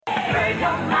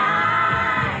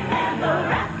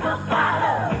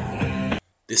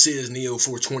This is Neo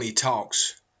 420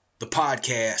 Talks, the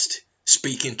podcast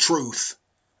speaking truth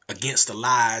against the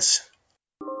lies.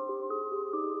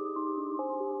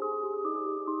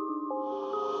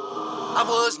 I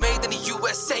was made in the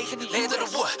USA, land of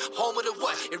the what, home of the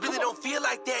what. It really don't feel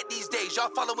like that these days.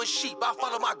 Y'all following sheep, I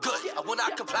follow my gut. I will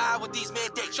not comply with these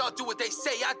mandates. Y'all do what they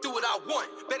say, I do what I want.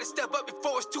 Better step up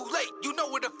before it's too late. You know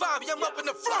where to find me, I'm up in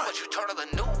the front. But you turn on the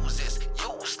news, it's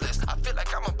useless. I feel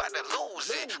like I'm about to lose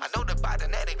it. I know the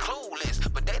Biden that ain't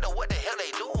clueless, but they know what the hell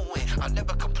they doing. I'll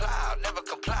never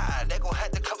comply, They gon'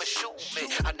 have to come and shoot me.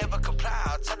 I never comply,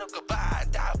 I'll tell them goodbye.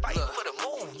 Die fighting for the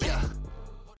movement.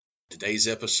 Today's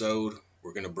episode,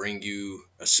 we're going to bring you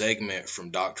a segment from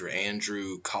Dr.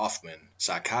 Andrew Kaufman,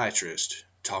 psychiatrist,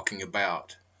 talking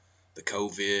about the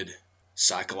COVID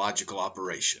psychological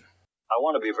operation. I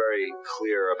want to be very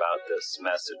clear about this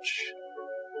message.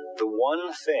 The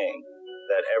one thing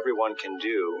that everyone can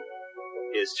do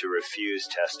is to refuse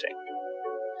testing.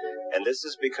 And this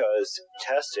is because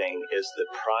testing is the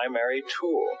primary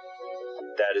tool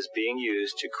that is being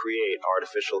used to create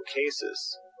artificial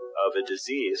cases of a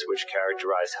disease which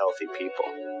characterize healthy people.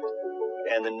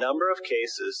 And the number of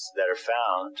cases that are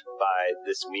found by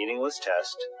this meaningless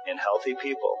test in healthy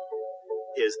people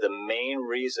is the main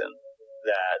reason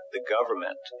that the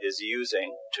government is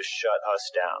using to shut us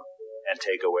down and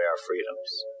take away our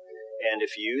freedoms. And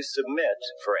if you submit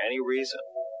for any reason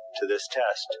to this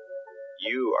test,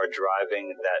 you are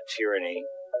driving that tyranny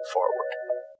forward.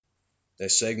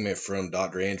 That segment from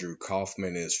Dr. Andrew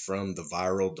Kaufman is from The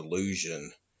Viral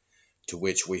Delusion, to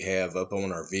which we have up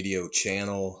on our video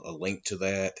channel a link to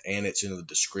that, and it's in the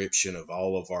description of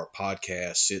all of our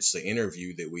podcasts. It's the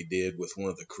interview that we did with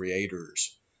one of the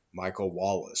creators, Michael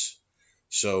Wallace.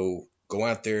 So go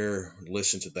out there,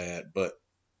 listen to that,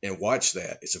 and watch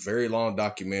that. It's a very long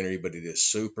documentary, but it is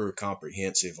super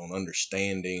comprehensive on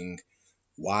understanding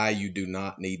why you do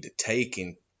not need to take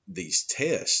in these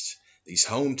tests, these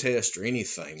home tests or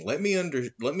anything. Let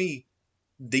me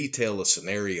detail a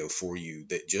scenario for you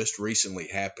that just recently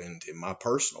happened in my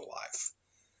personal life.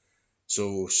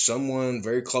 So someone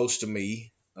very close to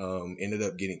me ended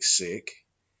up getting sick.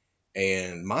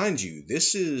 And mind you,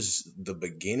 this is the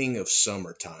beginning of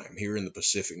summertime here in the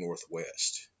Pacific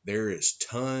Northwest. There is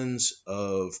tons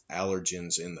of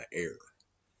allergens in the air.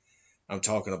 I'm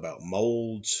talking about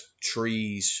molds,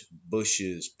 trees,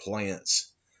 bushes,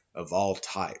 plants of all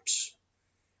types.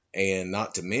 And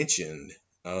not to mention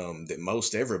that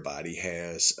most everybody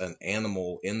has an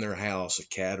animal in their house, a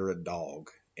cat or a dog,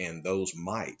 and those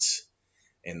mites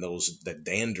and the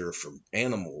dander from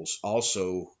animals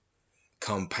also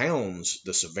compounds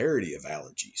the severity of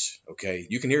allergies. Okay,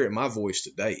 you can hear it in my voice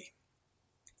today.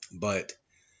 But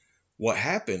what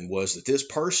happened was that this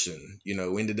person,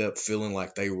 ended up feeling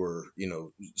like they were,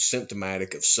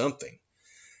 symptomatic of something.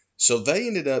 So they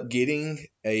ended up getting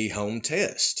a home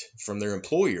test from their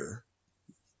employer,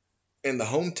 and the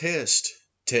home test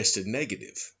tested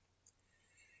negative.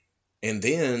 And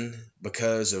then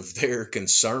because of their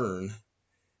concern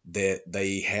that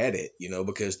they had it,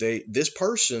 because this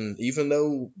person, even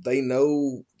though they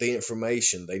know the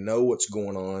information, they know what's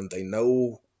going on, they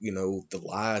know, the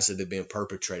lies that have been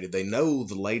perpetrated, they know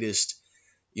the latest,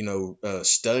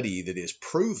 study that is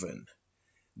proven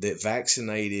that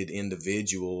vaccinated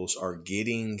individuals are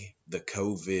getting the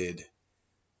COVID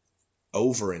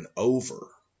over and over,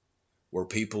 where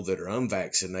people that are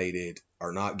unvaccinated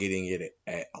are not getting it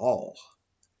at all.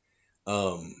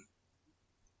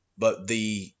 But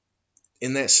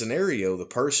in that scenario, the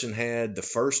person had the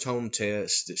first home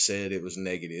test that said it was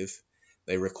negative.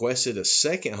 They requested a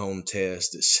second home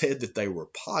test that said that they were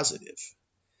positive.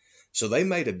 So they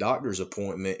made a doctor's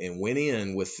appointment and went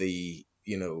in with the,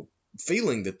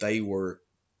 feeling that they were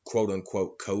quote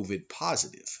unquote COVID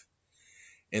positive.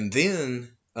 And then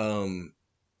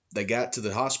they got to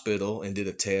the hospital and did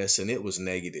a test, and it was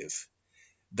negative.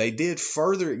 They did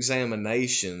further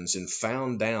examinations and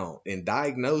found out and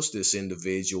diagnosed this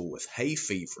individual with hay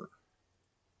fever.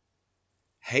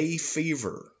 Hay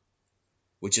fever,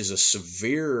 which is a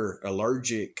severe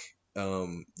allergic,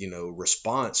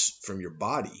 response from your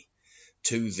body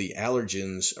to the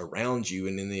allergens around you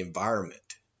and in the environment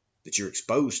that you're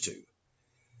exposed to.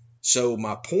 So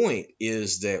my point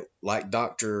is that, like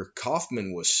Dr.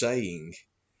 Kaufman was saying,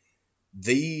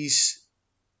 these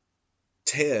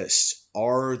tests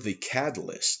are the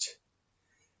catalyst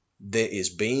that is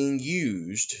being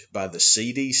used by the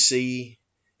CDC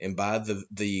and by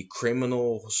the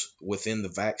criminals within the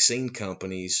vaccine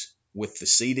companies, with the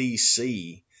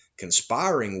CDC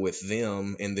conspiring with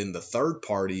them, and then the third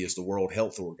party is the World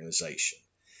Health Organization.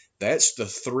 That's the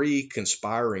three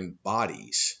conspiring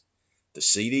bodies, the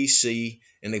CDC,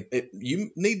 and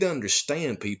you need to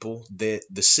understand, people, that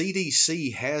the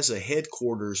CDC has a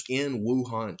headquarters in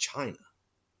Wuhan, China.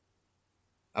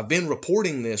 I've been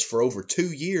reporting this for over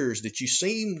 2 years that you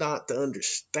seem not to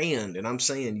understand, and I'm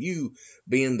saying you,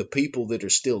 being the people that are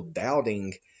still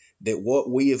doubting that what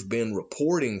we have been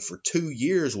reporting for 2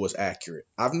 years was accurate.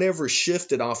 I've never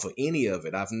shifted off of any of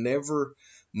it. I've never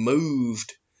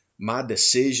moved my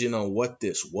decision on what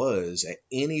this was at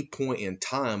any point in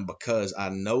time because I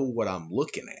know what I'm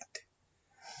looking at.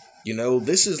 You know,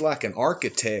 this is like an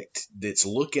architect that's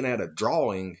looking at a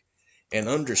drawing and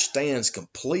understands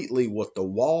completely what the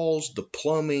walls, the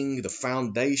plumbing, the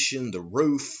foundation, the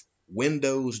roof,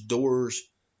 windows, doors,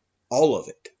 all of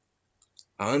it.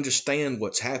 I understand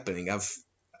what's happening.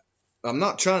 I'm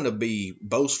not trying to be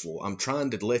boastful. I'm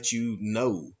trying to let you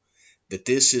know that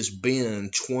this has been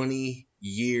 20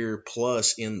 year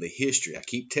plus in the history. I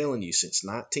keep telling you, since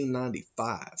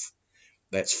 1995.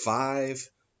 That's 5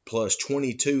 plus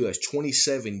 22. That's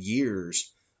 27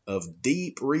 years of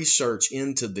deep research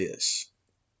into this.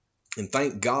 And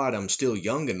thank God I'm still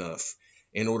young enough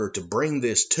in order to bring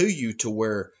this to you to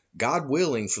where, God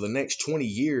willing, for the next 20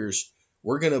 years,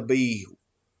 we're going to be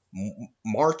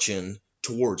marching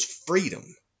towards freedom,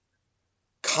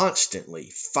 constantly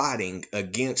fighting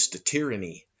against the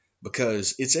tyranny,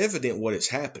 because it's evident what is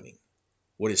happening,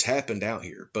 what has happened out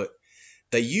here. But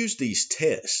they use these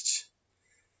tests.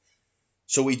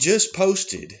 So we just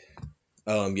posted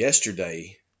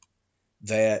yesterday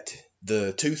that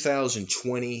the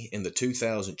 2020 and the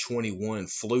 2021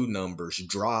 flu numbers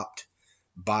dropped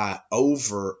by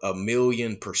over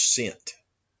 1,000,000%,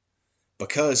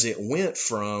 because it went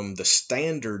from the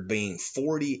standard being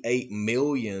 48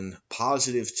 million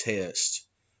positive tests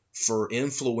for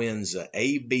influenza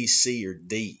A, B, C, or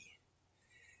D.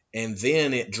 And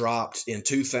then it dropped in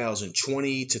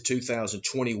 2020 to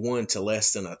 2021 to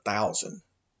less than 1,000.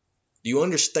 Do you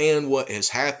understand what has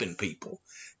happened, people?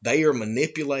 They are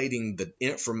manipulating the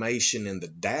information and the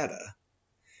data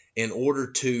in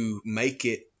order to make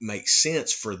it make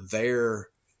sense for their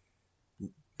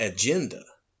agenda.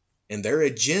 And their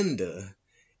agenda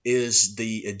is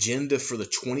the agenda for the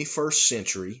 21st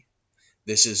century.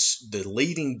 This is the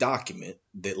leading document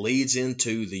that leads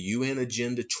into the UN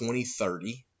Agenda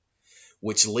 2030,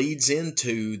 which leads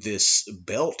into this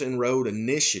Belt and Road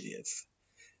Initiative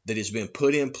that has been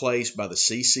put in place by the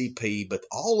CCP. But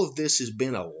all of this has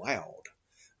been allowed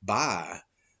by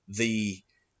the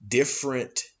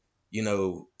different,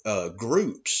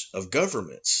 groups of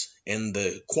governments and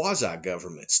the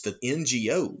quasi-governments, the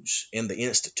NGOs and the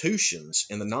institutions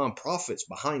and the nonprofits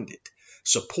behind it,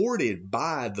 supported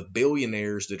by the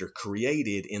billionaires that are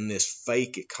created in this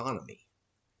fake economy.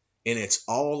 And it's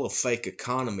all a fake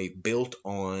economy built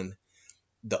on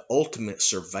the ultimate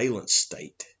surveillance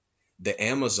state that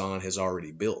Amazon has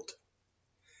already built.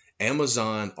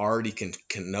 Amazon already can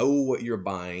know what you're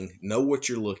buying, know what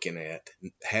you're looking at,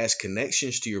 has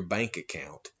connections to your bank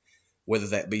account, whether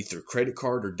that be through credit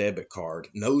card or debit card,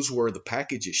 knows where the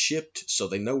package is shipped so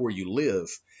they know where you live,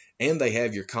 and they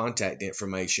have your contact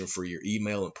information for your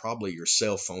email and probably your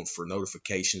cell phone for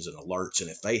notifications and alerts. And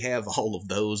if they have all of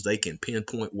those, they can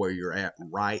pinpoint where you're at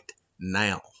right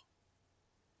now.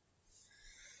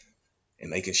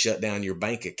 And they can shut down your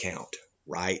bank account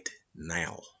right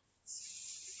now.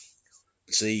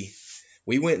 See,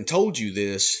 we went and told you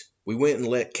this. We went and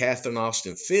let Catherine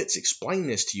Austin Fitts explain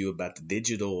this to you about the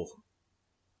digital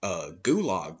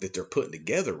gulag that they're putting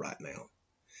together right now.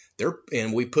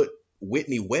 And we put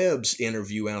Whitney Webb's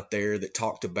interview out there that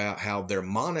talked about how they're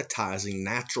monetizing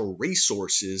natural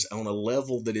resources on a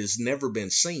level that has never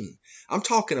been seen. I'm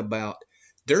talking about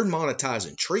they're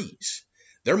monetizing trees.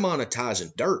 They're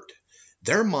monetizing dirt.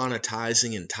 They're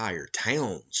monetizing entire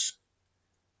towns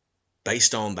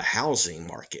based on the housing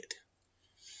market.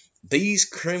 These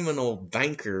criminal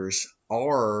bankers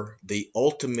are the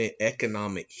ultimate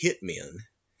economic hitmen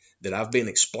that I've been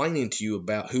explaining to you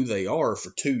about who they are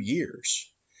for 2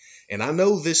 years. And I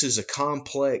know this is a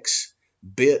complex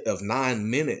bit of 9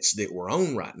 minutes that we're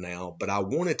on right now, but I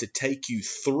wanted to take you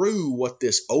through what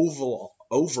this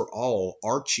overall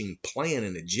arching plan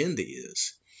and agenda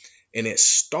is. And it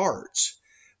starts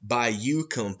by you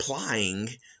complying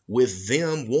with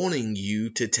them wanting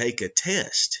you to take a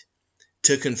test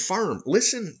to confirm.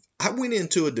 Listen, I went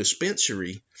into a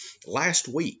dispensary last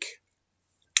week.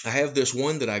 I have this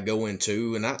one that I go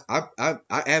into, and I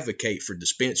advocate for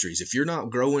dispensaries. If you're not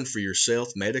growing for yourself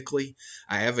medically,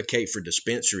 I advocate for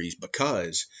dispensaries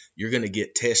because you're going to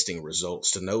get testing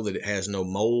results to know that it has no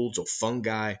molds or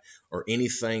fungi or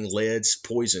anything, leads,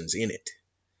 poisons in it.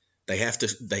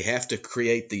 They have to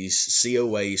create these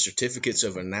COA, certificates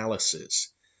of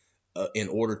analysis, in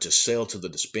order to sell to the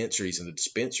dispensaries, and the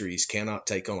dispensaries cannot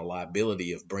take on a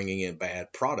liability of bringing in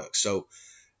bad products. So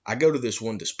I go to this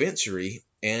one dispensary,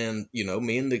 and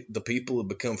me and the people have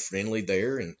become friendly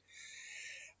there, and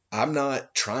I'm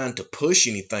not trying to push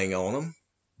anything on them,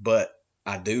 but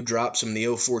I do drop some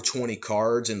Neo 420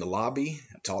 cards in the lobby.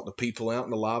 I talk to people out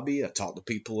in the lobby. I talk to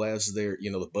people as they're,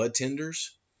 the bud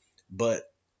tenders. But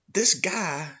this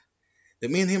guy,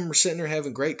 that me and him were sitting there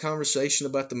having great conversation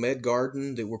about the med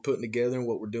garden that we're putting together and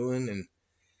what we're doing. And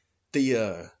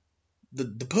the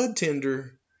bud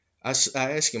tender, I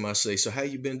asked him, I say, so how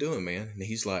you been doing, man? And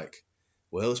he's like,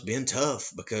 well, it's been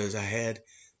tough because I had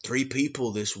 3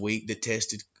 people this week that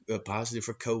tested positive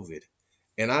for COVID.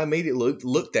 And I immediately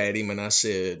looked at him and I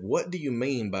said, what do you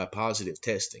mean by positive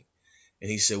testing? And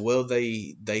he said, well,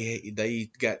 they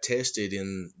got tested,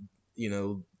 and,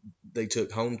 they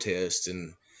took home tests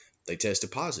and they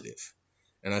tested positive.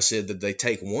 And I said, did they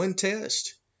take one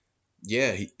test?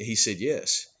 Yeah, he said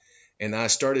yes. And I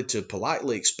started to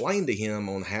politely explain to him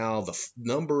on how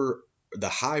the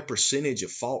high percentage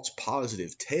of false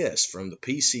positive tests from the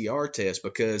PCR test,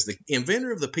 because the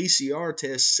inventor of the PCR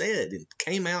test said, and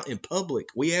came out in public,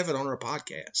 we have it on our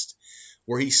podcast,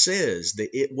 where he says that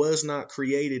it was not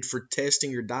created for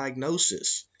testing or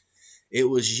diagnosis. It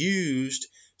was used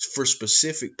for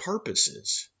specific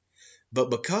purposes.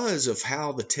 But because of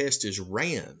how the test is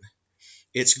ran,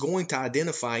 it's going to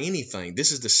identify anything.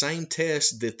 This is the same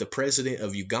test that the president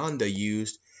of Uganda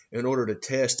used in order to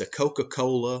test a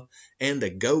Coca-Cola and a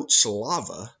goat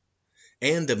saliva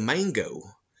and a mango,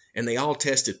 and they all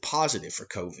tested positive for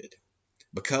COVID,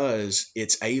 because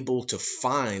it's able to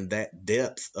find that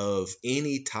depth of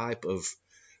any type of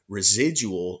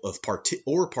residual of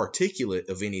or particulate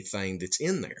of anything that's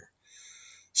in there.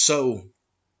 So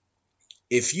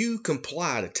if you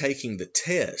comply to taking the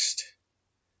test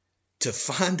to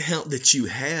find out that you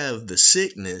have the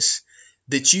sickness,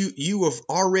 that you have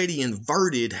already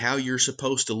inverted how you're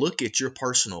supposed to look at your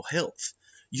personal health.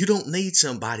 You don't need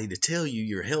somebody to tell you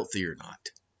you're healthy or not.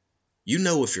 You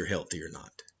know if you're healthy or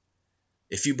not.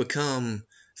 If you become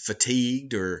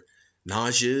fatigued or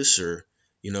nauseous or,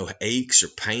 aches or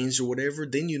pains or whatever,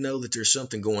 then you know that there's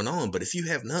something going on. But if you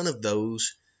have none of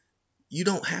those, you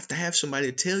don't have to have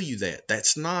somebody to tell you that.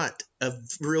 That's not a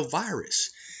real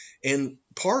virus. And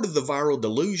part of the viral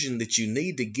delusion that you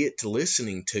need to get to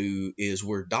listening to is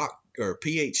where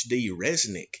PhD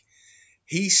Resnick,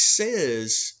 he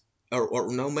says,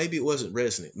 or no, maybe it wasn't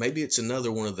Resnick. Maybe it's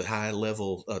another one of the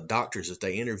high-level doctors that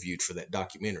they interviewed for that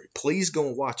documentary. Please go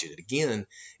and watch it. Again,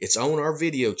 it's on our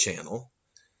video channel.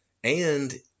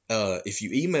 And if you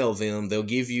email them, they'll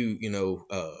give you,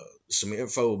 some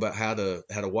info about how to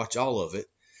watch all of it.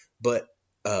 But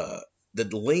the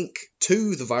link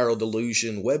to the Viral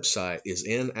Delusion website is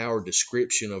in our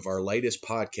description of our latest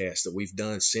podcast that we've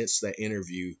done since that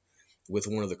interview with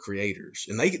one of the creators.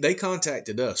 And they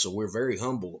contacted us, so we're very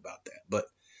humble about that. But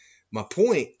my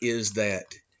point is that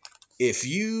if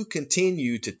you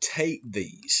continue to take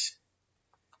these,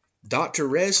 Dr.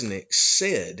 Resnick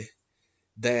said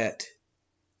that,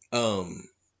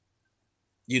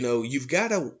 you've got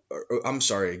to, I'm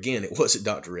sorry, again, it wasn't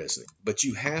Dr. Resnick, but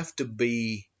you have to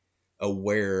be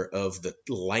aware of the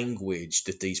language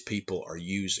that these people are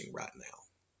using right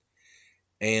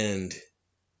now. And,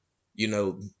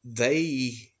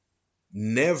 they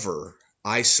never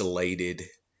isolated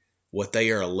what they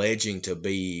are alleging to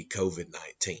be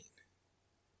COVID-19.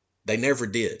 They never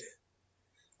did.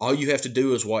 All you have to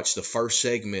do is watch the first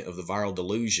segment of the Viral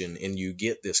Delusion and you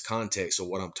get this context of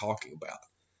what I'm talking about.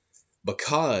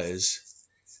 Because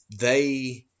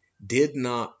they did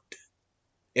not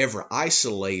ever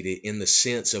isolate it in the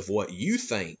sense of what you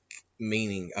think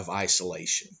meaning of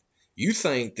isolation. You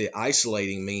think that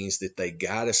isolating means that they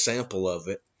got a sample of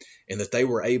it and that they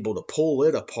were able to pull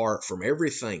it apart from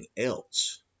everything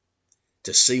else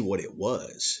to see what it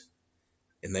was.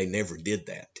 And they never did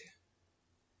that.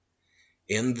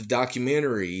 In the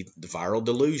documentary, The Viral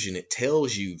Delusion, it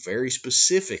tells you very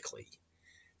specifically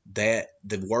that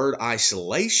the word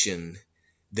isolation,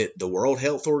 that the World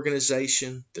Health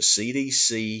Organization, the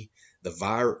CDC, the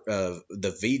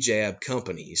VJAB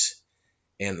companies,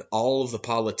 and all of the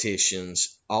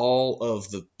politicians, all of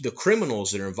the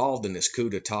criminals that are involved in this coup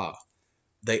d'etat,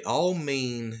 they all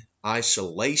mean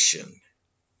isolation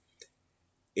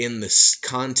in the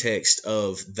context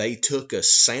of they took a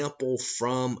sample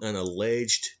from an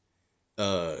alleged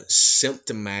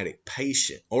symptomatic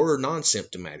patient or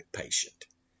non-symptomatic patient.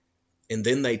 And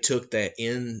then they took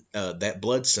that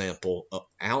blood sample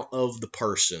out of the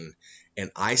person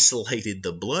and isolated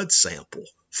the blood sample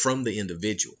from the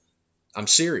individual. I'm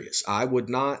serious. I would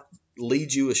not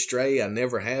lead you astray. I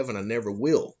never have, and I never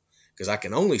will, because I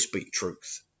can only speak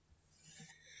truth.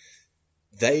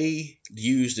 They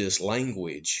use this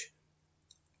language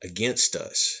against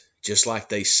us, just like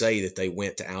they say that they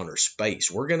went to outer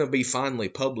space. We're going to be finally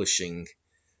publishing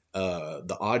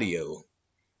the audio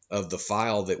of the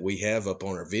file that we have up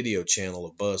on our video channel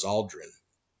of Buzz Aldrin,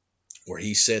 where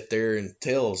he sat there and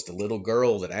tells the little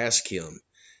girl that asked him,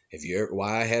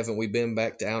 why haven't we been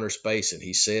back to outer space? And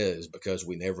he says, because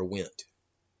we never went.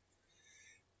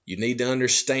 You need to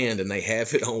understand, and they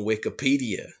have it on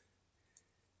Wikipedia,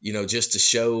 just to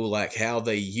show like how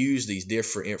they use these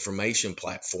different information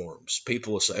platforms.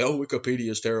 People will say, oh, Wikipedia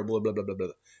is terrible, blah, blah, blah, blah.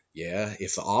 Yeah,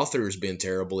 if the author has been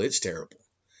terrible, it's terrible.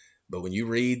 But when you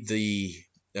read the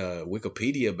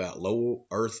Wikipedia about low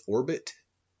Earth orbit,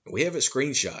 we have it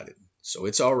screenshotted. So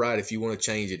it's all right if you want to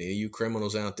change it. Any of you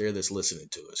criminals out there that's listening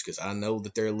to us, because I know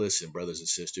that they're listening, brothers and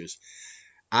sisters.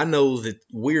 I know that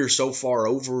we're so far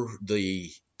over the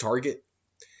target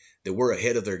that we're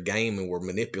ahead of their game and we're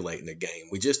manipulating their game.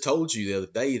 We just told you the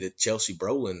other day that Chelsea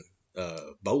Boland,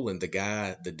 the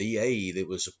guy, the DA that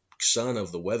was son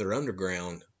of the Weather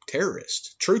Underground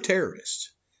terrorist, true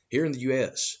terrorist here in the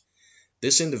U.S.,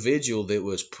 this individual that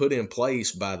was put in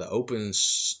place by the Open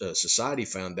Society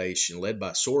Foundation led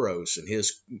by Soros and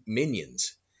his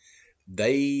minions,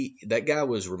 that guy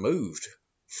was removed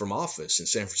from office in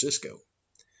San Francisco.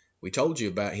 We told you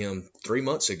about him 3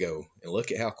 months ago, and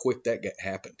look at how quick that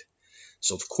happened.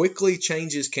 So quickly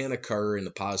changes can occur in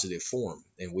the positive form,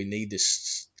 and we need to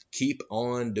keep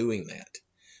on doing that.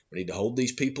 We need to hold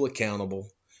these people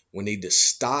accountable. We need to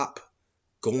stop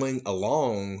going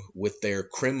along with their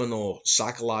criminal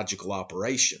psychological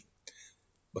operation,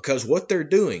 because what they're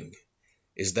doing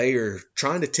is they are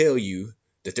trying to tell you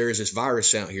that there is this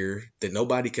virus out here that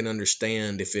nobody can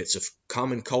understand if it's a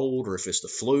common cold or if it's the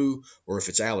flu or if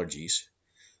it's allergies,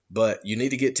 but you need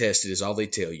to get tested is all they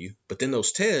tell you. But then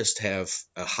those tests have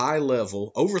a high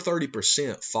level, over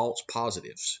 30% false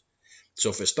positives. So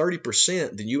if it's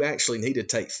 30%, then you actually need to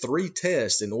take 3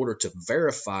 tests in order to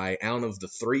verify out of the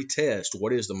 3 tests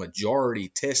what is the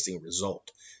majority testing result.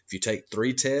 If you take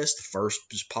 3 tests, the first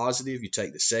is positive, you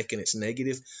take the second, it's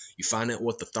negative, you find out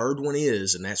what the third one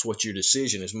is, and that's what your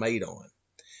decision is made on.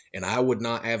 And I would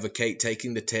not advocate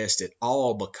taking the test at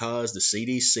all, because the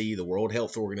CDC, the World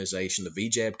Health Organization, the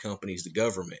VJAB companies, the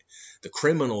government, the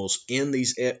criminals in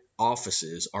these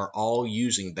offices are all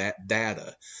using that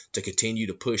data to continue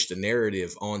to push the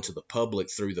narrative onto the public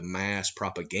through the mass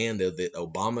propaganda that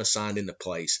Obama signed into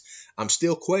place. I'm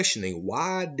still questioning,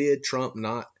 why did Trump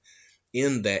not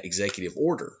end that executive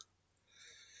order?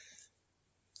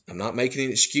 I'm not making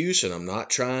an excuse, and I'm not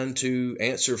trying to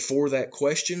answer for that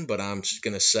question, but I'm just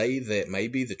going to say that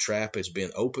maybe the trap has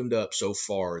been opened up so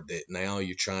far that now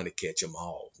you're trying to catch them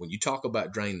all. When you talk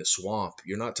about drain the swamp,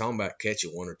 you're not talking about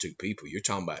catching 1 or 2 people. You're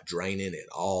talking about draining it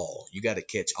all. You got to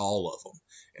catch all of them.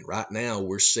 And right now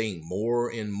we're seeing more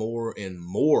and more and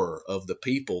more of the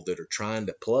people that are trying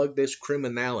to plug this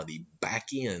criminality back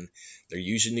in. They're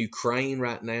using Ukraine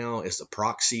right now as the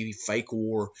proxy fake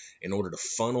war in order to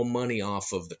funnel money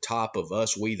off of the top of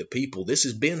us, we the people. This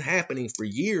has been happening for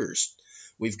years.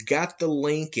 We've got the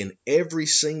link in every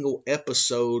single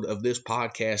episode of this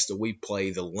podcast that we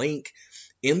play, the link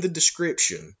in the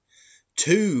description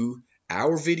to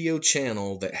our video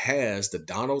channel that has the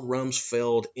Donald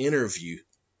Rumsfeld interview,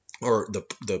 or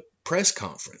the press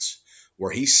conference,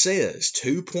 where he says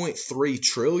 $2.3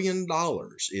 trillion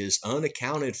is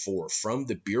unaccounted for from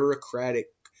the bureaucratic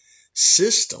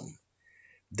system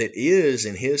that is,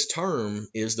 in his term,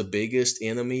 is the biggest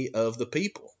enemy of the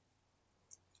people.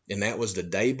 And that was the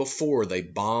day before they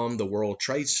bombed the World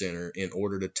Trade Center in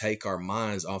order to take our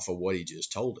minds off of what he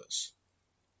just told us.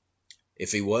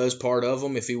 If he was part of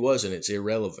them, if he wasn't, it's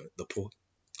irrelevant.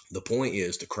 The point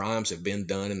is, the crimes have been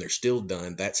done and they're still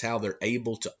done. That's how they're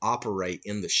able to operate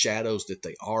in the shadows that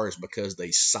they are, is because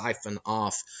they siphon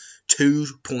off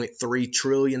 $2.3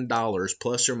 trillion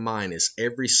plus or minus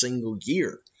every single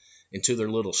year into their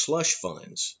little slush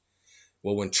funds.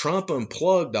 Well, when Trump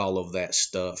unplugged all of that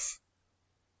stuff,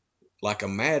 like a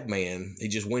madman, he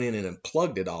just went in and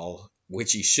unplugged it all,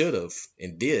 which he should have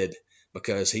and did,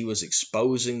 because he was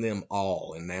exposing them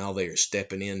all, and now they are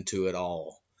stepping into it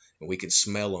all. And we can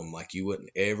smell them like you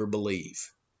wouldn't ever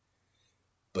believe.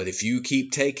 But if you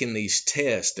keep taking these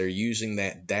tests, they're using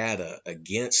that data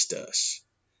against us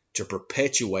to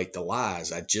perpetuate the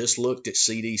lies. I just looked at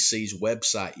CDC's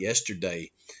website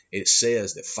yesterday. It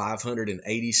says that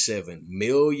 587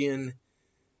 million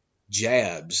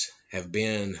jabs have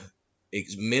been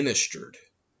administered.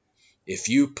 If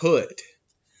you put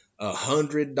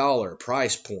 $100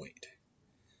 price point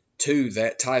to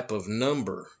that type of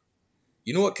number,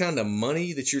 you know what kind of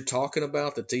money that you're talking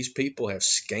about that these people have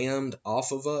scammed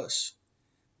off of us?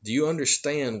 Do you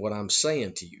understand what I'm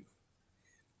saying to you?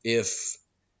 If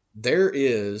there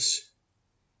is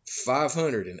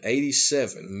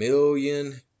 587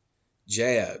 million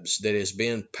jabs that has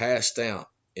been passed out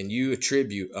and you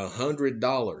attribute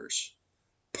 $100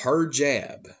 per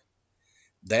jab,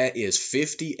 that is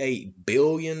 $58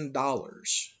 billion,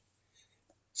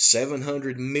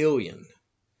 700 million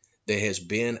that has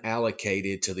been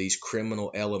allocated to these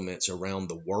criminal elements around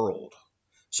the world.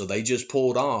 So they just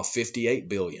pulled off 58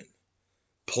 billion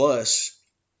plus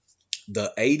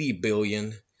the 80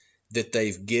 billion that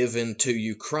they've given to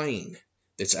Ukraine.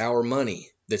 That's our money.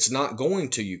 That's not going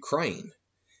to Ukraine.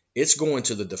 It's going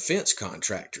to the defense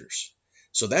contractors.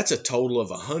 So that's a total of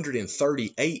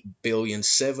 138 billion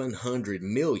 700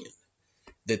 million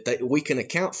that we can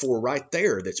account for right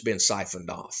there that's been siphoned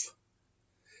off.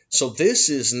 So this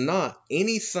is not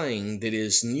anything that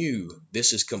is new.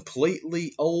 This is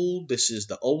completely old. This is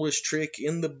the oldest trick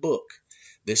in the book.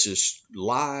 This is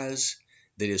lies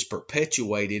that is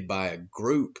perpetuated by a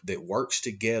group that works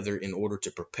together in order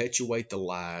to perpetuate the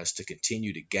lies to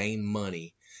continue to gain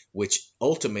money, which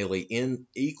ultimately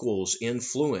equals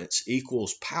influence,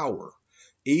 equals power,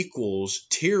 equals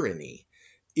tyranny,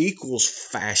 equals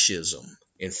fascism.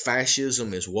 And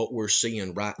fascism is what we're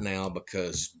seeing right now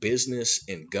because business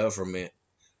and government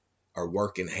are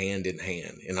working hand in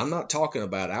hand. And I'm not talking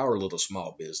about our little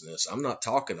small business. I'm not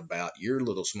talking about your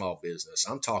little small business.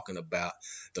 I'm talking about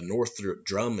the Northrop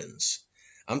Grumman's.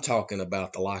 I'm talking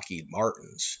about the Lockheed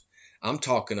Martins. I'm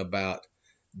talking about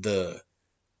the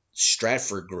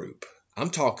Stratford Group.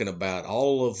 I'm talking about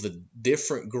all of the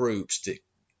different groups that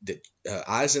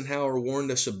Eisenhower warned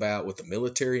us about with the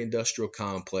military-industrial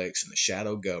complex and the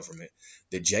shadow government,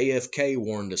 that JFK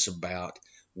warned us about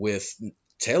with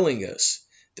telling us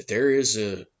that there is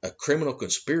a criminal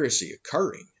conspiracy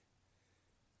occurring.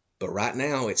 But right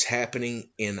now it's happening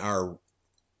in our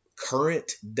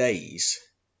current days,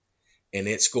 and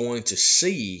it's going to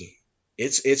see,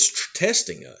 it's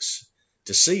testing us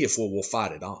to see if we'll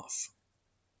fight it off.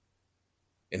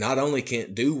 And not only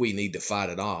do we need to fight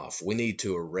it off, we need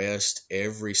to arrest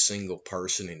every single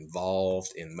person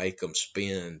involved and make them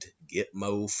spend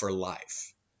Gitmo for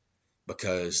life.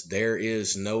 Because there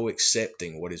is no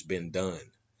accepting what has been done.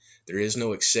 There is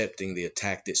no accepting the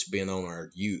attack that's been on our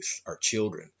youth, our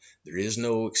children. There is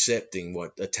no accepting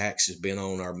what attacks has been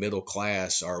on our middle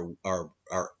class, our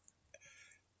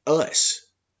us.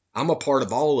 I'm a part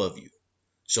of all of you.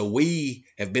 So we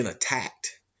have been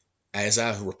attacked. As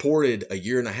I reported a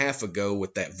year and a half ago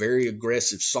with that very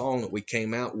aggressive song that we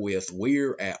came out with,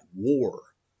 we're at war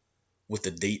with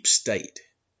the deep state.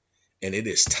 And it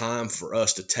is time for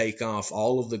us to take off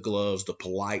all of the gloves, the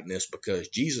politeness, because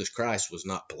Jesus Christ was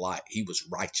not polite. He was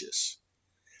righteous.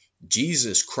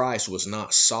 Jesus Christ was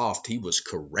not soft. He was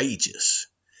courageous.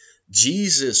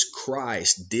 Jesus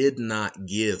Christ did not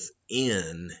give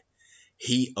in.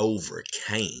 He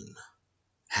overcame.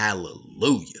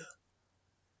 Hallelujah.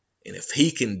 And if he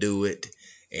can do it,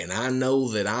 and I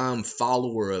know that I'm a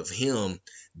follower of him,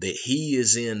 that he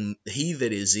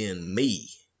that is in me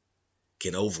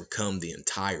can overcome the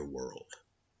entire world,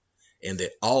 and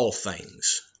that all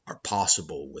things are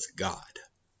possible with God.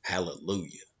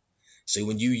 Hallelujah. See,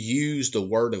 when you use the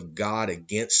word of God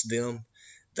against them,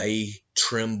 they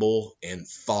tremble and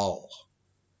fall.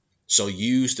 So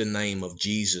use the name of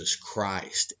Jesus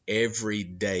Christ every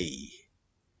day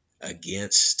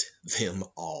against them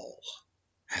all.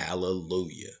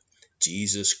 Hallelujah.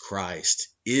 Jesus Christ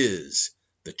is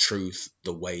the truth,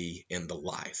 the way, and the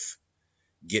life.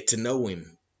 Get to know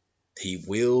him. He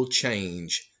will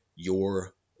change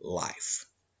your life.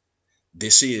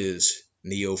 This is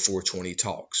Neo 420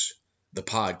 Talks, the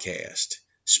podcast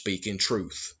speaking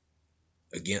truth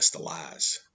against the lies.